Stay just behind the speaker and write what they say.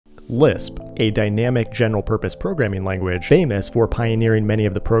Lisp, a dynamic general-purpose programming language famous for pioneering many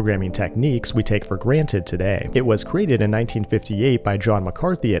of the programming techniques we take for granted today. It was created in 1958 by John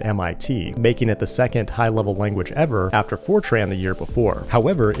McCarthy at MIT, making it the second high-level language ever after Fortran the year before.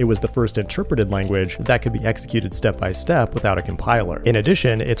 However, it was the first interpreted language that could be executed step by step without a compiler. In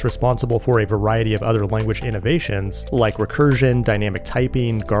addition, it's responsible for a variety of other language innovations like recursion, dynamic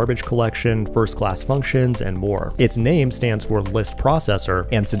typing, garbage collection, first-class functions, and more. Its name stands for Lisp processor,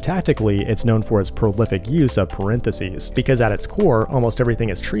 and syntactically, it's known for its prolific use of parentheses, because at its core, almost everything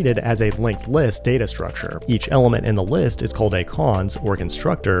is treated as a linked list data structure. Each element in the list is called a cons, or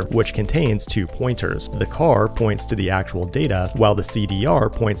constructor, which contains two pointers. The car points to the actual data, while the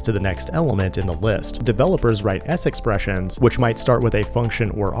CDR points to the next element in the list. Developers write S expressions, which might start with a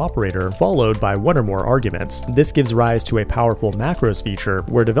function or operator, followed by one or more arguments. This gives rise to a powerful macros feature,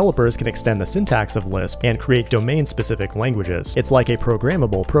 where developers can extend the syntax of Lisp and create domain-specific languages. It's like a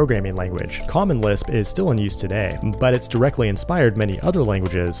programmable programming language. Common Lisp is still in use today, but it's directly inspired many other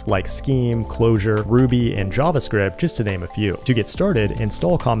languages like Scheme, Clojure, Ruby, and JavaScript, just to name a few. To get started,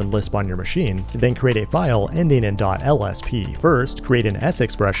 install Common Lisp on your machine, then create a file ending in .lsp. First, create an S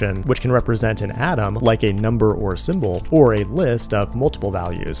expression, which can represent an atom like a number or symbol, or a list of multiple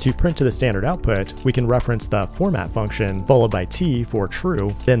values. To print to the standard output, we can reference the format function, followed by T for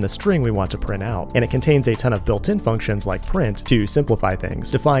true, then the string we want to print out. And it contains a ton of built-in functions like print to simplify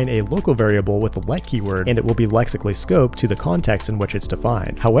things. Define a local variable with the let keyword, and it will be lexically scoped to the context in which it's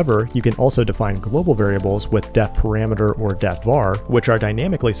defined. However, you can also define global variables with def parameter or def var, which are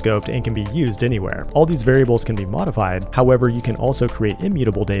dynamically scoped and can be used anywhere. All these variables can be modified. However, you can also create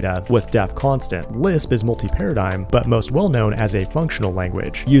immutable data with def constant. Lisp is multi-paradigm, but most well known as a functional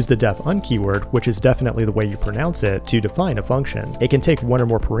language. Use the def un keyword, which is definitely the way you pronounce it, to define a function. It can take one or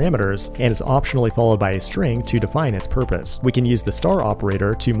more parameters and is optionally followed by a string to define its purpose. We can use the star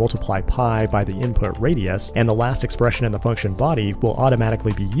operator to multiply pi by the input radius, and the last expression in the function body will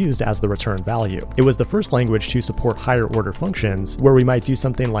automatically be used as the return value. It was the first language to support higher order functions, where we might do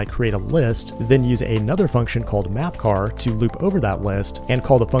something like create a list, then use another function called mapcar to loop over that list and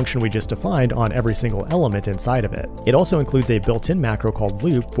call the function we just defined on every single element inside of it. It also includes a built-in macro called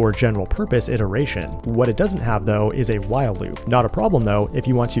loop for general purpose iteration. What it doesn't have though is a while loop. Not a problem though, if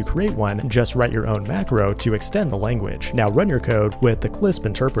you want to create one, just write your own macro to extend the language. Now run your code with the Lisp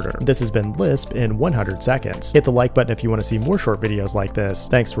interpreter. This has been Lisp in 100 seconds. Hit the like button if you want to see more short videos like this.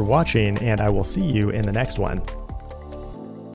 Thanks for watching, and I will see you in the next one.